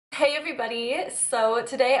Hey everybody! So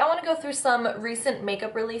today I want to go through some recent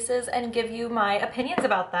makeup releases and give you my opinions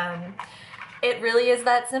about them. It really is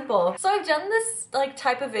that simple. So I've done this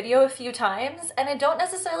type of video a few times and I don't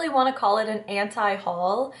necessarily want to call it an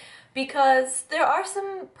anti-haul because there are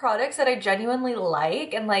some products that I genuinely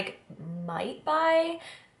like and might buy.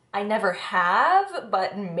 I never have,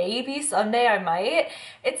 but maybe someday I might.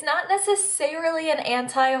 It's not necessarily an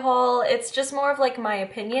anti-haul, it's just more of my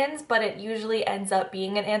opinions, but it usually ends up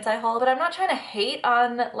being an anti-haul. But I'm not trying to hate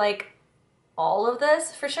on all of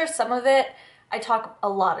this. For sure, some of it, I talk a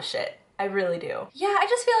lot of shit. I really do. Yeah, I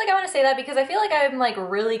just feel like I want to say that because I feel like I'm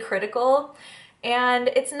really critical, and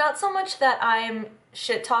it's not so much that I'm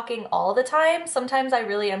shit talking all the time. Sometimes I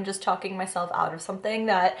really am just talking myself out of something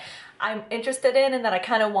that I'm interested in and that I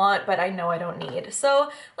kind of want, but I know I don't need. So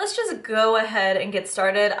let's just go ahead and get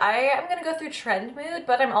started. I am gonna go through trend mood,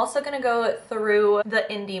 but I'm also gonna go through the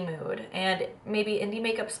indie mood and maybe indie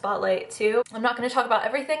makeup spotlight too. I'm not gonna talk about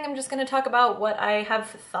everything, I'm just gonna talk about what I have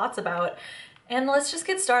thoughts about. And let's just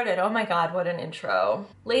get started. Oh my god, what an intro.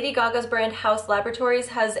 Lady Gaga's brand House Laboratories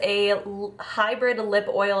has a hybrid lip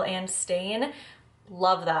oil and stain.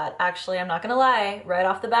 Love that. Actually, I'm not gonna lie, right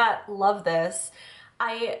off the bat, love this.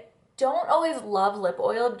 I don't always love lip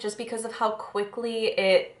oil just because of how quickly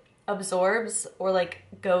it absorbs or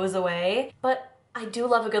goes away, but I do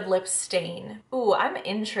love a good lip stain. Ooh, I'm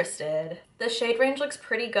interested. The shade range looks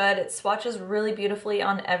pretty good. It swatches really beautifully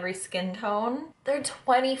on every skin tone. They're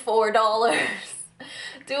 $24.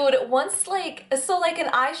 Dude, once so an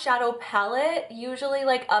eyeshadow palette, usually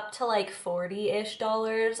up to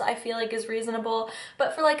 $40-ish, I feel is reasonable.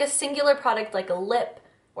 But for a singular product like a lip,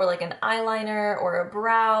 or an eyeliner or a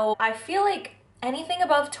brow, I feel anything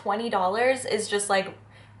above $20 is just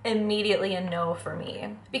immediately a no for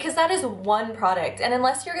me. Because that is one product, and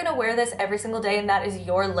unless you're gonna wear this every single day and that is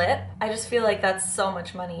your lip, I just feel that's so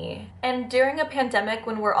much money. And during a pandemic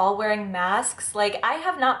when we're all wearing masks, I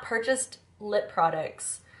have not purchased lip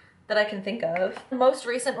products that I can think of. The most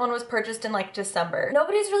recent one was purchased in December.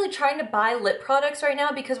 Nobody's really trying to buy lip products right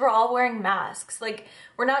now because we're all wearing masks.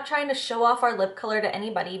 We're not trying to show off our lip color to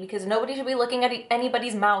anybody because nobody should be looking at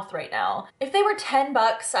anybody's mouth right now. If they were 10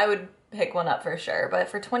 bucks, I would pick one up for sure, but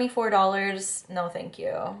for $24, no thank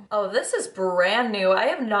you. Oh, this is brand new. I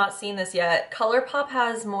have not seen this yet. ColourPop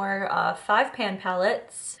has more 5-pan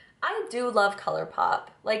palettes. I do love ColourPop.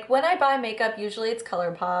 When I buy makeup, usually it's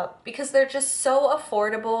ColourPop because they're just so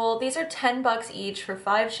affordable. These are 10 bucks each for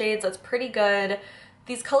 5 shades. That's pretty good.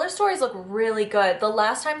 These color stories look really good. The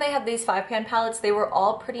last time they had these 5-pan palettes, they were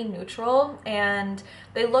all pretty neutral and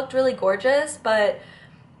they looked really gorgeous, but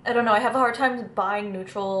I don't know, I have a hard time buying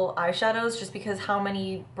neutral eyeshadows just because how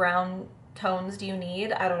many brown tones do you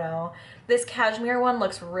need? I don't know. This cashmere one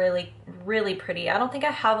looks really, really pretty. I don't think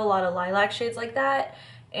I have a lot of lilac shades like that.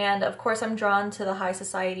 And of course I'm drawn to the high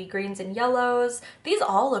society greens and yellows. These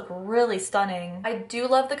all look really stunning. I do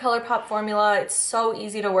love the ColourPop formula. It's so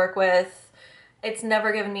easy to work with. It's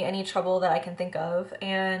never given me any trouble that I can think of.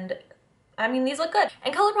 And I mean, these look good.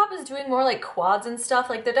 And ColourPop is doing more quads and stuff.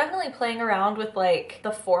 They're definitely playing around with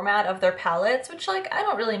the format of their palettes, which I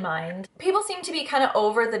don't really mind. People seem to be kind of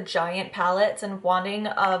over the giant palettes and wanting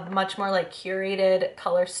a much more curated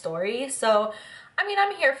color story. So I mean,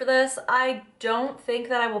 I'm here for this. I don't think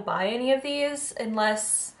that I will buy any of these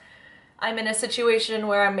unless I'm in a situation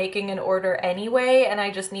where I'm making an order anyway and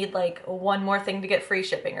I just need one more thing to get free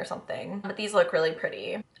shipping or something. But these look really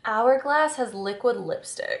pretty. Hourglass has liquid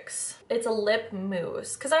lipsticks. It's a lip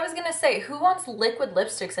mousse. Because I was gonna say, who wants liquid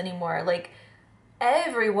lipsticks anymore?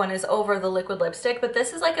 Everyone is over the liquid lipstick, but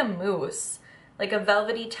this is a mousse. A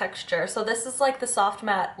velvety texture. So this is the soft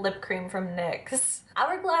matte lip cream from NYX.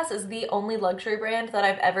 Hourglass is the only luxury brand that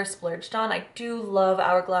I've ever splurged on. I do love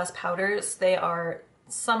Hourglass powders. They are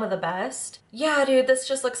some of the best. Yeah, dude, this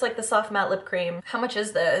just looks like the soft matte lip cream. How much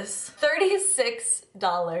is this?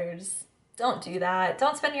 $36. Don't do that.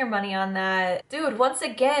 Don't spend your money on that. Dude, once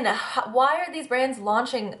again, why are these brands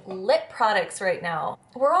launching lip products right now?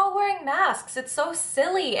 We're all wearing masks. It's so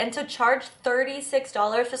silly. And to charge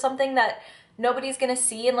 $36 for something that nobody's gonna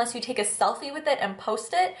see unless you take a selfie with it and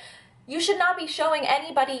post it, you should not be showing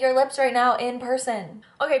anybody your lips right now in person.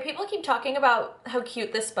 Okay, people keep talking about how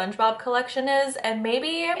cute this SpongeBob collection is, and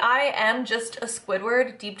maybe I am just a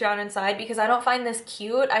Squidward deep down inside because I don't find this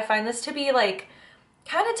cute. I find this to be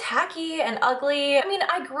kind of tacky and ugly. I mean,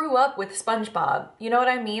 I grew up with SpongeBob, you know what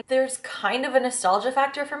I mean? There's kind of a nostalgia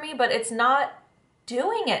factor for me, but it's not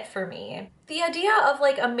doing it for me. The idea of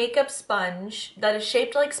a makeup sponge that is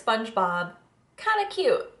shaped like SpongeBob, kind of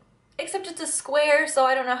cute. Except it's a square, so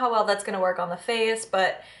I don't know how well that's gonna work on the face,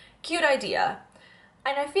 but cute idea.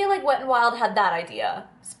 And I feel like Wet n Wild had that idea.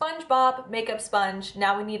 SpongeBob, makeup sponge,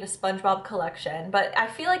 now we need a SpongeBob collection. But I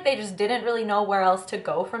feel like they just didn't really know where else to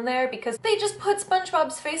go from there because they just put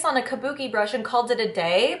SpongeBob's face on a kabuki brush and called it a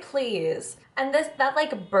day, please. And that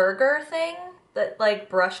like burger thing, that like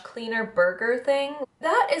brush cleaner burger thing,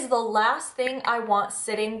 that is the last thing I want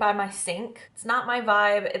sitting by my sink. It's not my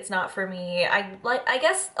vibe, it's not for me. I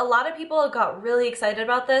guess a lot of people got really excited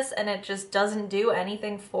about this and it just doesn't do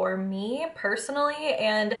anything for me personally.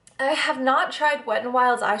 And I have not tried Wet n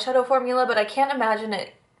Wild's eyeshadow formula, but I can't imagine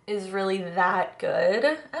it is really that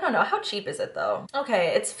good. I don't know, how cheap is it though?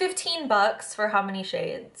 Okay, it's 15 bucks for how many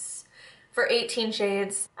shades? For 18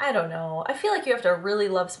 shades, I don't know. I feel like you have to really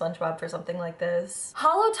love SpongeBob for something like this.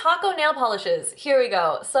 Hollow Taco nail polishes, here we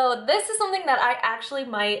go. So this is something that I actually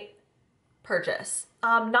might purchase.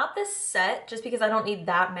 Not this set, just because I don't need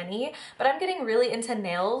that many, but I'm getting really into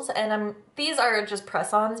nails and these are just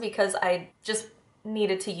press-ons because I just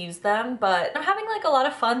needed to use them, but I'm having like a lot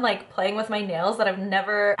of fun like playing with my nails that I've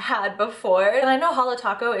never had before. And I know Hollow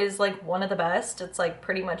Taco is like one of the best. It's like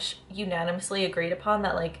pretty much unanimously agreed upon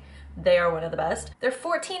that like they are one of the best. They're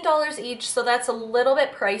 $14 each, so that's a little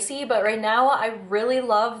bit pricey, but right now I really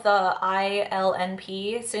love the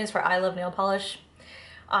ILNP, stands for I Love Nail Polish.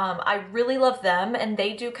 I really love them, and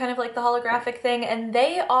they do kind of like the holographic thing, and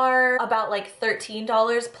they are about like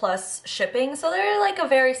 $13 plus shipping, so they're like a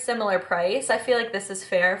very similar price. I feel like this is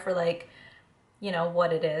fair for like, you know,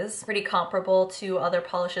 what it is. Pretty comparable to other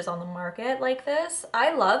polishes on the market like this.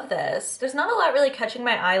 I love this. There's not a lot really catching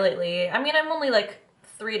my eye lately. I mean, I'm only like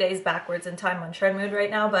 3 days backwards in time on trend mood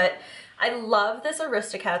right now, but I love this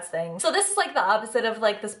Aristocats thing. So this is like the opposite of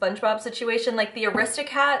like the SpongeBob situation. Like the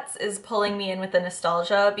Aristocats is pulling me in with the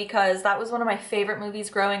nostalgia because that was one of my favorite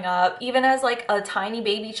movies growing up. Even as like a tiny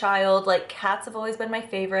baby child, like cats have always been my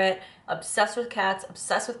favorite. Obsessed with cats,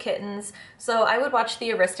 obsessed with kittens. So I would watch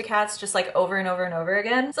the Aristocats just like over and over and over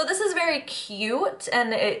again. So this is very cute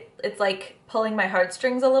and it's like pulling my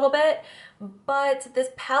heartstrings a little bit, but this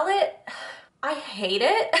palette, I hate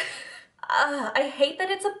it. I hate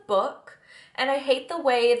that it's a book and I hate the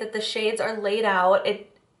way that the shades are laid out.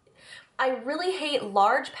 I really hate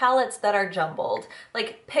large palettes that are jumbled.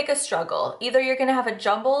 Like pick a struggle. Either you're gonna have a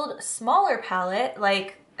jumbled smaller palette,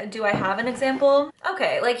 like do I have an example?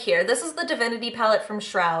 Okay, like here, this is the Divinity palette from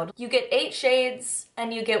Shroud. You get 8 shades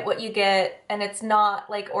and you get what you get, and it's not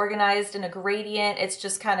like organized in a gradient, it's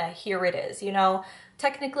just kind of here it is, you know?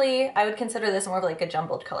 Technically, I would consider this more of like a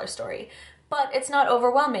jumbled color story. But it's not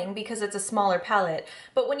overwhelming because it's a smaller palette.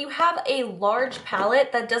 But when you have a large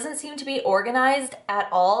palette that doesn't seem to be organized at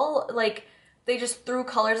all, like they just threw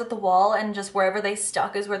colors at the wall and just wherever they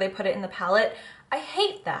stuck is where they put it in the palette, I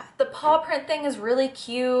hate that. The paw print thing is really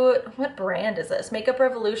cute. What brand is this? Makeup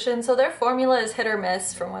Revolution. So their formula is hit or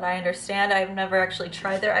miss from what I understand. I've never actually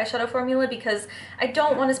tried their eyeshadow formula because I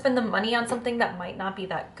don't want to spend the money on something that might not be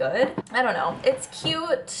that good. I don't know. It's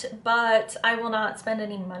cute, but I will not spend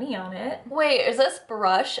any money on it. Wait, is this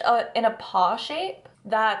brush in a paw shape?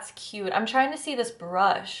 That's cute. I'm trying to see this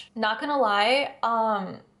brush. Not gonna lie,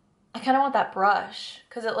 I kind of want that brush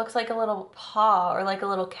because it looks like a little paw or like a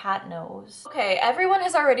little cat nose. Okay, everyone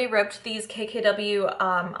has already ripped these KKW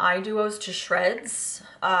eye duos to shreds.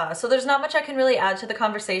 So there's not much I can really add to the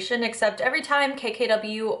conversation except every time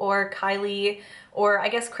KKW or Kylie or I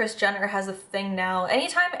guess Kris Jenner has a thing now,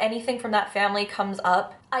 anytime anything from that family comes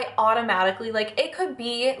up, I automatically, like it could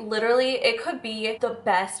be, literally, it could be the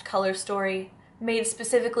best color story made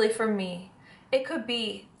specifically for me. It could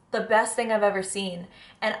be the best thing I've ever seen.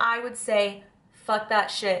 And I would say, fuck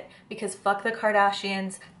that shit, because fuck the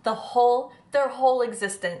Kardashians. Their whole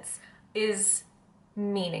existence is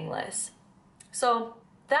meaningless. So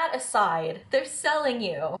that aside, they're selling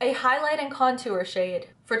you a highlight and contour shade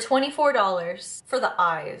for $24 for the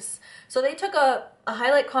eyes. So they took a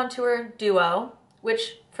highlight contour duo,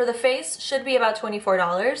 which for the face should be about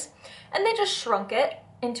 $24, and they just shrunk it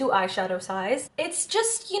into eyeshadow size. It's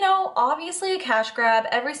just, you know, obviously a cash grab.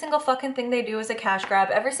 Every single fucking thing they do is a cash grab.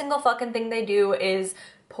 Every single fucking thing they do is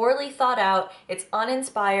poorly thought out, it's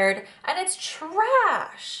uninspired, and it's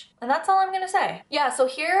trash. And that's all I'm gonna say. Yeah, so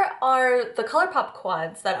here are the ColourPop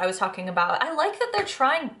quads that I was talking about. I like that they're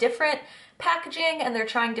trying different packaging and they're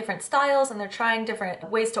trying different styles and they're trying different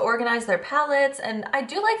ways to organize their palettes, and I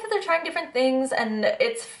do like that they're trying different things, and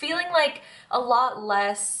it's feeling like a lot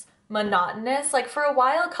less monotonous. Like for a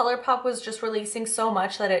while ColourPop was just releasing so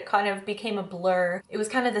much that it kind of became a blur. It was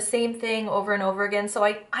kind of the same thing over and over again. So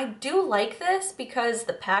I do like this because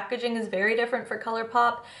the packaging is very different for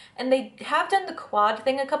ColourPop, and they have done the quad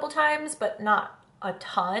thing a couple times, but not a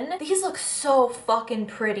ton. These look so fucking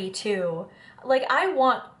pretty too. Like, I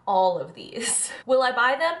want all of these. Will I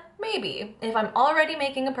buy them? Maybe. If I'm already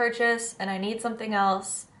making a purchase and I need something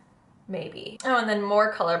else, maybe. Oh, and then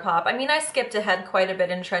more ColourPop. I mean, I skipped ahead quite a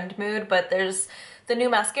bit in trend mood, but there's the new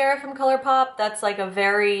mascara from ColourPop that's like a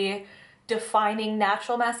very defining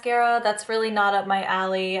natural mascara. That's really not up my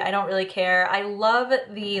alley. I don't really care. I love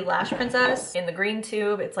the Lash Princess in the green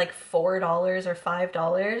tube. It's like $4 or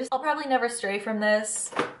 $5. I'll probably never stray from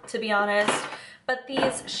this, to be honest. But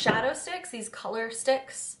these shadow sticks, these color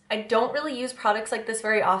sticks, I don't really use products like this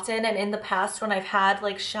very often. And in the past, when I've had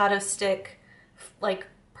like shadow stick like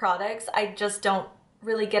products, I just don't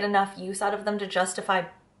really get enough use out of them to justify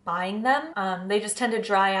buying them. They just tend to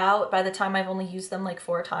dry out by the time I've only used them like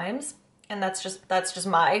 4 times. And that's just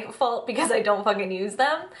my fault because I don't fucking use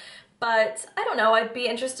them. But I don't know, I'd be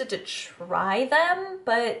interested to try them,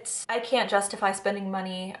 but I can't justify spending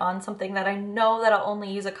money on something that I know that I'll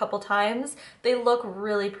only use a couple times. They look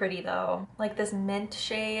really pretty though. Like this mint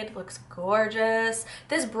shade looks gorgeous.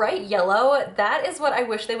 This bright yellow, that is what I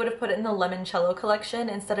wish they would have put in the Limoncello collection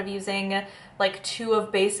instead of using like 2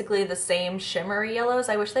 of basically the same shimmery yellows.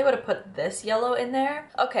 I wish they would have put this yellow in there.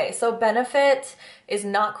 Okay, so Benefit is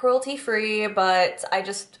not cruelty free, but I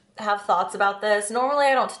just have thoughts about this. Normally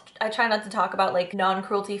I try not to talk about like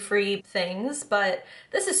non-cruelty free things, but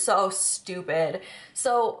this is so stupid.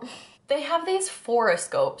 So they have these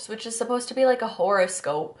horoscopes, which is supposed to be like a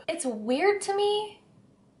horoscope. It's weird to me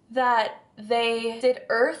that they did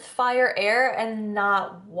earth, fire, air, and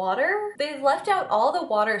not water. They left out all the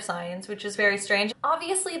water signs, which is very strange.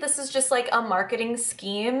 Obviously, this is just like a marketing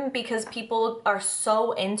scheme because people are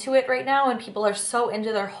so into it right now and people are so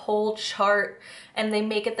into their whole chart and they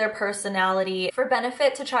make it their personality for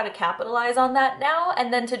Benefit to try to capitalize on that now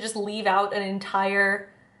and then to just leave out an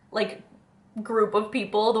entire like group of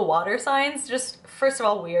people, the water signs. Just first of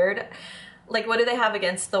all, weird. Like, what do they have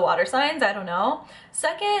against the water signs? I don't know.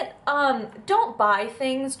 Second, don't buy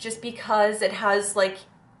things just because it has like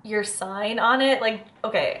your sign on it. Like,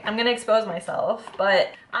 okay, I'm gonna expose myself, but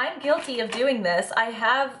I'm guilty of doing this. I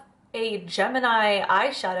have a Gemini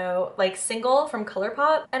eyeshadow like single from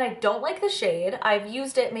ColourPop and I don't like the shade. I've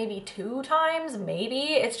used it maybe 2 times,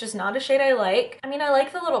 maybe. It's just not a shade I like. I mean, I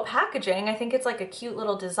like the little packaging. I think it's like a cute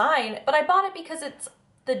little design, but I bought it because it's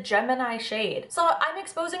the Gemini shade. So I'm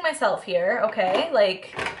exposing myself here, okay?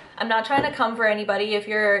 Like, I'm not trying to come for anybody if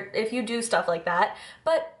you do stuff like that,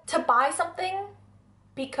 but to buy something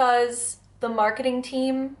because the marketing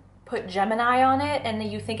team put Gemini on it and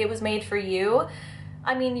you think it was made for you,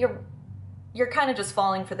 I mean, you're kind of just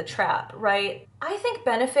falling for the trap, right? I think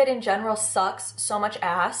Benefit in general sucks so much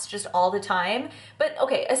ass just all the time. But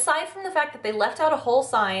okay, aside from the fact that they left out a whole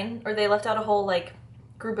sign, or they left out a whole like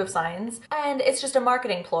group of signs, and it's just a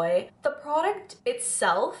marketing ploy, the product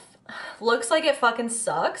itself looks like it fucking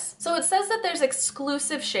sucks. So it says that there's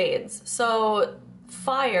exclusive shades. So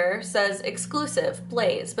Fire says exclusive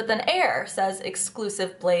Blaze, but then Air says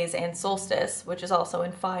exclusive Blaze and Solstice, which is also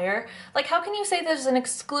in Fire. Like, how can you say there's an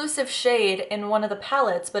exclusive shade in one of the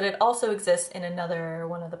palettes, but it also exists in another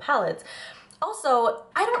one of the palettes? Also,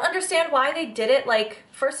 I don't understand why they did it. Like,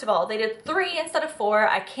 first of all, they did 3 instead of 4.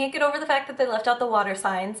 I can't get over the fact that they left out the water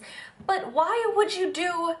signs. But why would you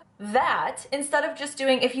do that instead of just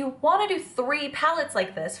doing, if you want to do 3 palettes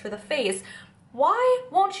like this for the face, why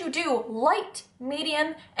won't you do light,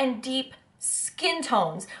 medium, and deep skin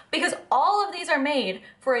tones? Because all of these are made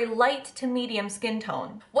for a light to medium skin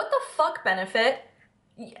tone. What the fuck, Benefit?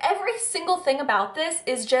 Every single thing about this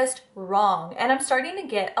is just wrong, and I'm starting to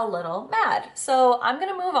get a little mad. So I'm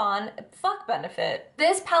gonna move on. Fuck Benefit.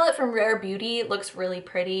 This palette from Rare Beauty looks really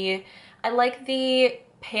pretty. I like the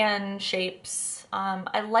pan shapes.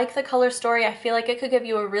 I like the color story. I feel like it could give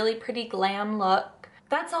you a really pretty glam look.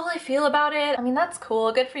 That's all I feel about it. I mean, that's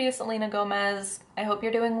cool. Good for you, Selena Gomez. I hope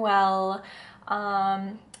you're doing well.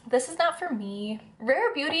 This is not for me.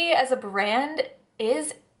 Rare Beauty as a brand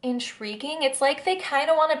is intriguing. It's like they kind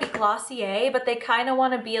of want to be Glossier, but they kind of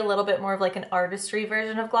want to be a little bit more of like an artistry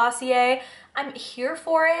version of Glossier. I'm here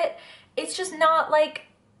for it. It's just not like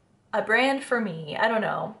a brand for me. I don't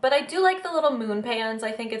know. But I do like the little moon pans.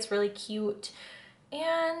 I think it's really cute.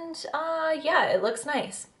 And yeah, it looks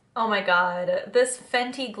nice. Oh my god, this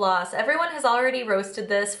Fenty gloss. Everyone has already roasted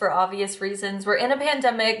this for obvious reasons. We're in a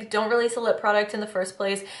pandemic, don't release a lip product in the first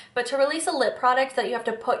place, but to release a lip product that you have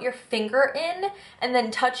to put your finger in and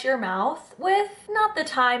then touch your mouth with, not the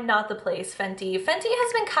time, not the place, Fenty. Fenty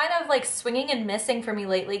has been kind of like swinging and missing for me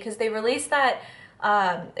lately because they released that,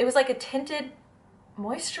 it was like a tinted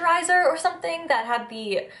moisturizer or something that had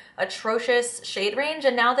the atrocious shade range,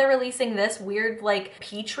 and now they're releasing this weird like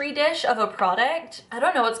petri dish of a product. I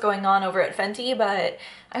don't know what's going on over at Fenty, but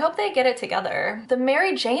I hope they get it together. The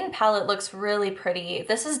Mary Jane palette looks really pretty.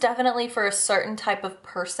 This is definitely for a certain type of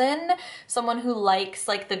person, someone who likes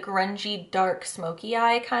like the grungy, dark, smoky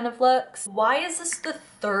eye kind of looks. Why is this the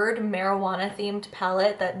third marijuana themed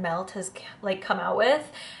palette that Melt has like come out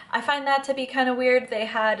with? I find that to be kind of weird. They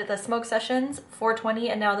had the Smoke Sessions, 420,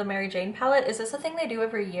 and now the Mary Jane palette. Is this a thing they do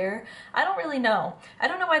every year? I don't really know. I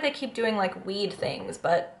don't know why they keep doing like weed things,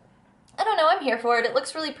 but I don't know, I'm here for it. It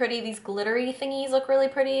looks really pretty. These glittery thingies look really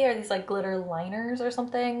pretty. Are these like glitter liners or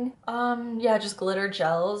something? Yeah, just glitter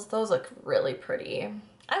gels. Those look really pretty.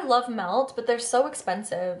 I love Melt, but they're so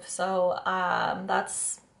expensive. So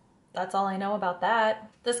that's all I know about that.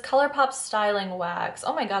 This ColourPop styling wax.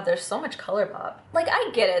 Oh my god, there's so much ColourPop. Like,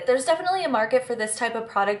 I get it. There's definitely a market for this type of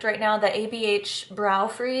product right now. The ABH Brow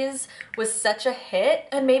Freeze was such a hit,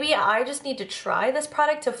 and maybe I just need to try this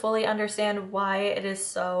product to fully understand why it is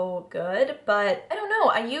so good, but I don't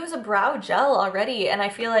know. I use a brow gel already, and I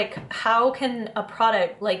feel like how can a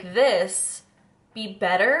product like this be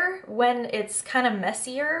better when it's kind of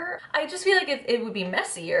messier? I just feel like it would be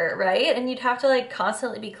messier, right? And you'd have to like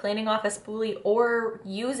constantly be cleaning off a spoolie or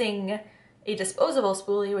using a disposable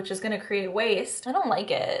spoolie, which is going to create waste. I don't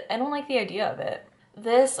like it. I don't like the idea of it.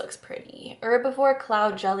 This looks pretty. Herbivore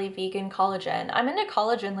Cloud Jelly Vegan Collagen. I'm into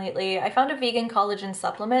collagen lately. I found a vegan collagen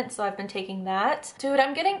supplement, so I've been taking that. Dude,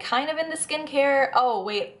 I'm getting kind of into skincare. Oh,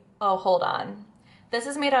 wait. Oh, hold on. This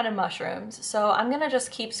is made out of mushrooms, so I'm gonna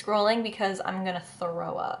just keep scrolling because I'm gonna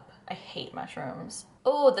throw up. I hate mushrooms.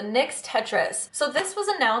 Oh, the NYX Tetris. So this was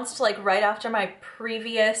announced like right after my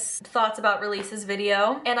previous thoughts about releases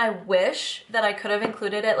video, and I wish that I could have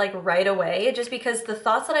included it like right away, just because the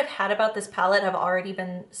thoughts that I've had about this palette have already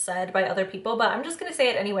been said by other people, but I'm just gonna say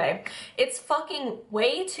it anyway. It's fucking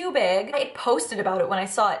way too big. I posted about it when I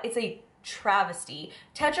saw it. It's a travesty.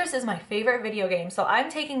 Tetris is my favorite video game, so I'm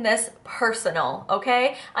taking this personal,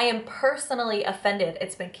 okay? I am personally offended.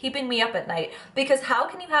 It's been keeping me up at night, because how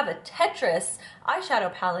can you have a Tetris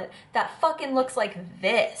eyeshadow palette that fucking looks like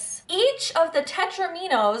this? Each of the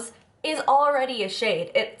Tetraminos is already a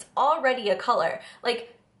shade. It's already a color.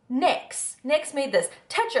 Like, NYX made this.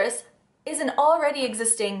 Tetris is an already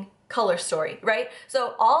existing color story, right?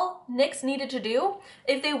 So all NYX needed to do,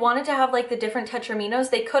 if they wanted to have like the different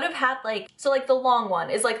Tetraminos, they could have had like, so like the long one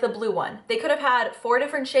is like the blue one. They could have had 4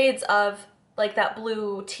 different shades of like that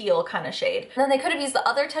blue teal kind of shade. And then they could have used the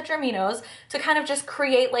other Tetraminos to kind of just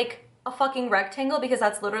create like a fucking rectangle, because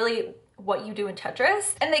that's literally what you do in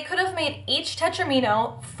Tetris. And they could have made each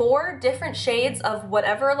Tetramino 4 different shades of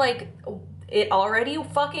whatever like it already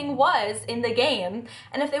fucking was in the game,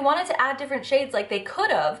 and if they wanted to add different shades, like they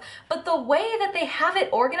could have, but the way that they have it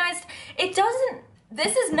organized, it doesn't,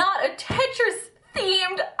 this is not a Tetris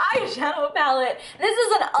themed eyeshadow palette. This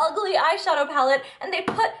is an ugly eyeshadow palette, and they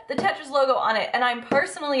put the Tetris logo on it, and I'm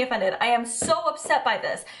personally offended. I am so upset by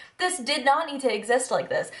this. This did not need to exist like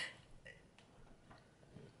this.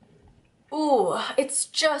 Ooh, it's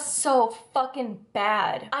just so fucking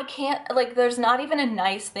bad. I can't, like, there's not even a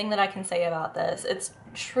nice thing that I can say about this. It's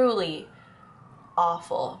truly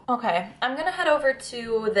awful. Okay, I'm gonna head over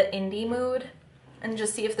to the indie mood and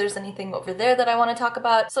just see if there's anything over there that I want to talk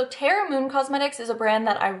about. So Terra Moon Cosmetics is a brand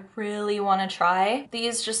that I really want to try.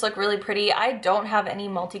 These just look really pretty. I don't have any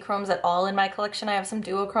multi-chromes at all in my collection. I have some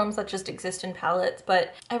duochromes that just exist in palettes,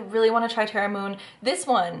 but I really want to try Terra Moon. This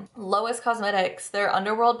one, Lois Cosmetics, their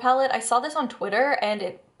Underworld palette. I saw this on Twitter and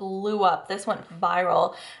it blew up. This went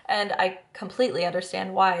viral, and I completely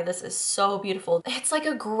understand why. This is so beautiful. It's like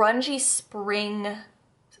a grungy spring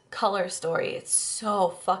color story. It's so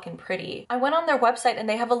fucking pretty. I went on their website and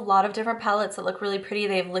they have a lot of different palettes that look really pretty.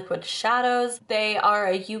 They have liquid shadows. They are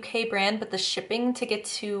a UK brand, but the shipping to get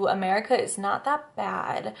to America is not that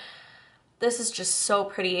bad. This is just so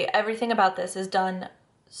pretty. Everything about this is done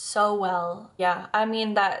so well. Yeah, I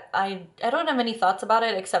mean, that I don't have any thoughts about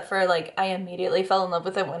it except for like I immediately fell in love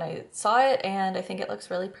with it when I saw it, and I think it looks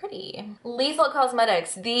really pretty. Lethal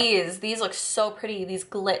Cosmetics, these look so pretty. These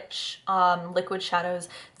glitch liquid shadows.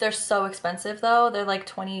 They're so expensive though. They're like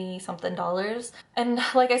 $20 something. And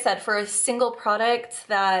like I said, for a single product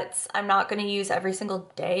that I'm not going to use every single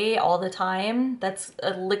day all the time, that's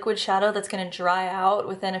a liquid shadow that's going to dry out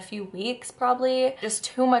within a few weeks probably. Just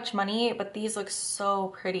too much money, but these look so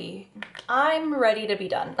pretty. I'm ready to be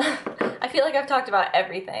done. I feel like I've talked about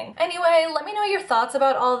everything. Anyway, let me know your thoughts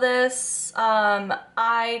about all this.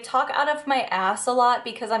 I talk out of my ass a lot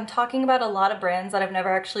because I'm talking about a lot of brands that I've never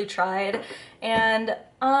actually tried, and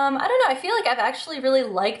I don't know, I feel like I've actually really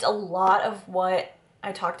liked a lot of what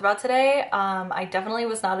I talked about today. I definitely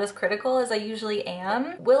was not as critical as I usually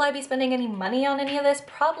am. Will I be spending any money on any of this?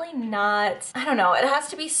 Probably not. I don't know. It has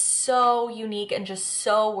to be so unique and just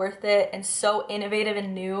so worth it and so innovative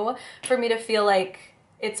and new for me to feel like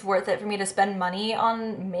it's worth it for me to spend money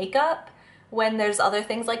on makeup when there's other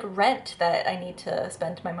things like rent that I need to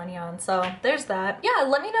spend my money on. So there's that. Yeah,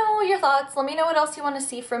 let me know your thoughts. Let me know what else you want to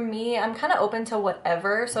see from me. I'm kind of open to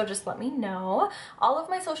whatever, so just let me know. All of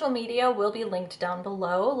my social media will be linked down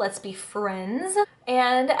below. Let's be friends.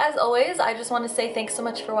 And as always, I just want to say thanks so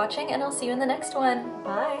much for watching, and I'll see you in the next one.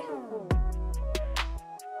 Bye.